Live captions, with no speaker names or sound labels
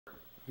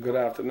Good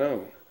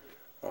afternoon.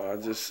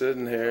 Just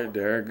sitting here,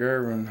 Derrick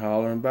Gervin,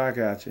 hollering back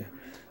at you,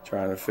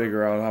 trying to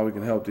figure out how we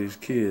can help these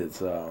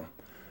kids.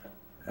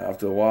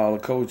 After a while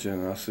of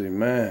coaching, I see,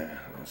 man,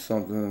 it's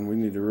something we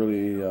need to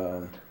really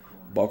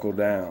buckle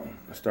down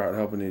and start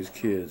helping these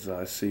kids.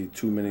 I see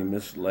too many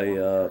missed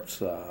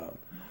layups,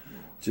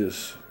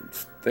 just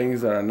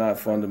things that are not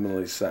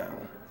fundamentally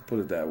sound, put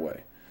it that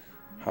way.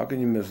 How can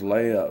you miss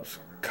layups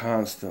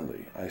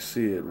constantly? I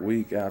see it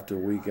week after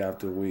week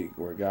after week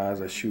where guys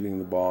are shooting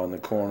the ball in the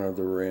corner of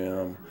the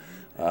rim.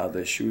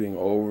 They're shooting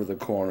over the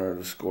corner of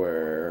the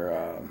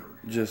square.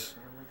 Just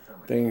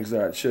things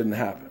that shouldn't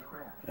happen.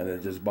 And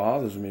it just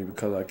bothers me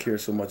because I care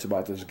so much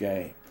about this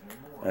game.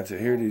 And to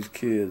hear these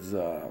kids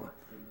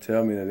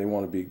tell me that they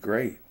want to be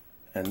great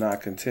and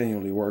not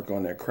continually work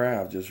on their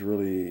craft just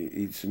really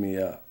eats me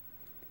up.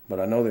 But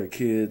I know they're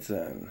kids,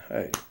 and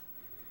hey,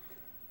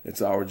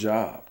 it's our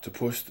job to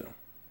push them.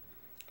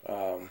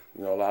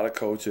 A lot of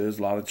coaches,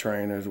 a lot of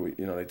trainers,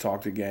 they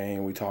talk the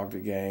game, we talk the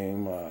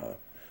game.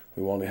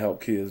 We want to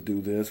help kids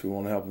do this, we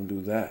want to help them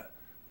do that.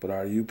 But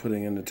are you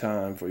putting in the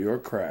time for your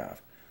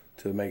craft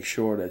to make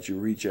sure that you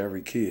reach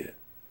every kid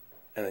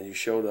and that you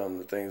show them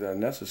the things that are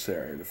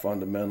necessary, the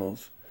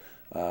fundamentals,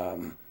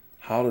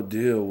 how to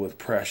deal with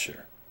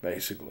pressure,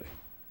 basically.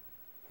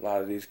 A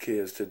lot of these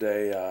kids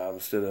today,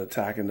 instead of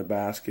attacking the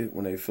basket,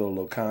 when they feel a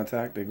little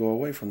contact, they go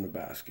away from the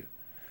basket.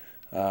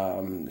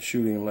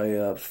 Shooting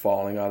layups,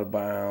 falling out of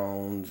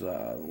bounds,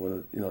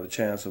 with the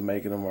chance of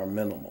making them are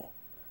minimal.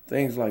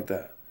 Things like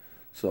that.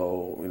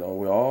 So,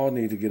 we all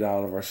need to get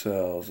out of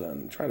ourselves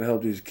and try to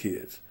help these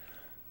kids.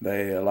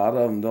 A lot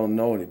of them don't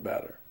know any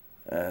better,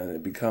 and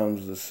it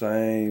becomes the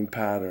same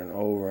pattern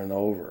over and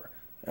over.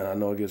 And I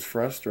know it gets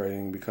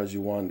frustrating because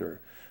you wonder,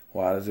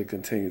 why does it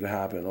continue to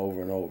happen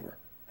over and over?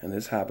 And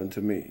this happened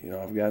to me.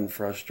 I've gotten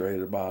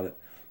frustrated about it,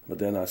 but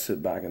then I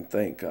sit back and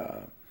think,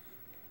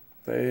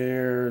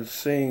 they're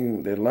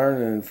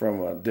learning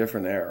from a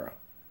different era.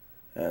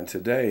 And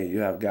today you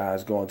have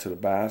guys going to the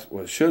basket,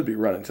 well, should be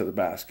running to the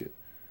basket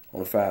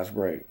on a fast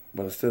break.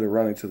 But instead of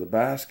running to the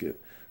basket,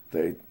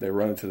 they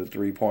run to the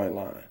three-point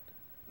line.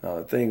 Now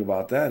the thing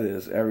about that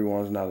is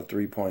everyone's not a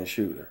three-point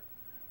shooter.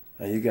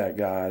 And you got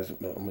guys,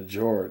 a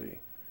majority,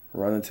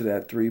 running to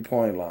that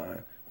three-point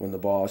line when the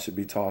ball should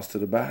be tossed to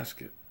the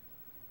basket.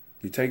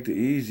 You take the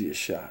easiest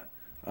shot.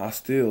 I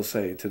still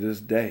say to this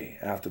day,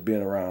 after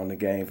being around the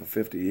game for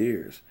 50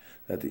 years,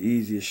 that the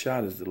easiest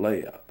shot is the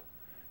layup.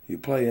 You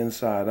play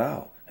inside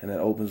out, and that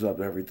opens up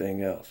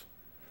everything else.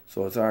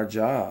 So it's our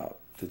job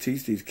to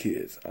teach these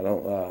kids. I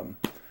don't know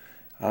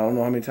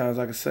how many times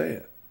I can say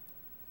it.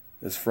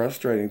 It's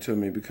frustrating to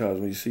me because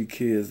when you see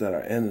kids that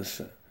are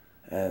innocent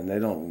and they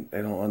don't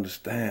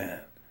understand,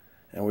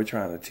 and we're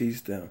trying to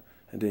teach them,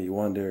 and then you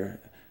wonder,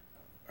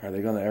 are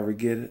they going to ever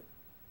get it?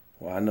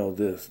 Well, I know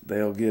this.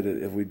 They'll get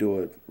it if we do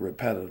it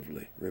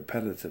repetitively.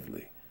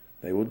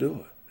 They will do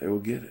it. They will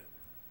get it.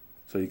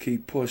 So you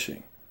keep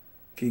pushing.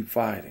 Keep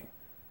fighting.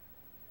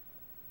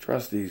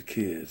 Trust these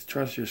kids.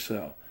 Trust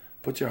yourself.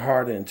 Put your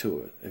heart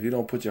into it. If you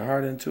don't put your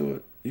heart into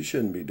it, you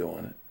shouldn't be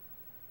doing it.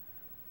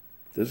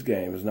 This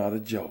game is not a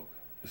joke.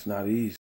 It's not easy.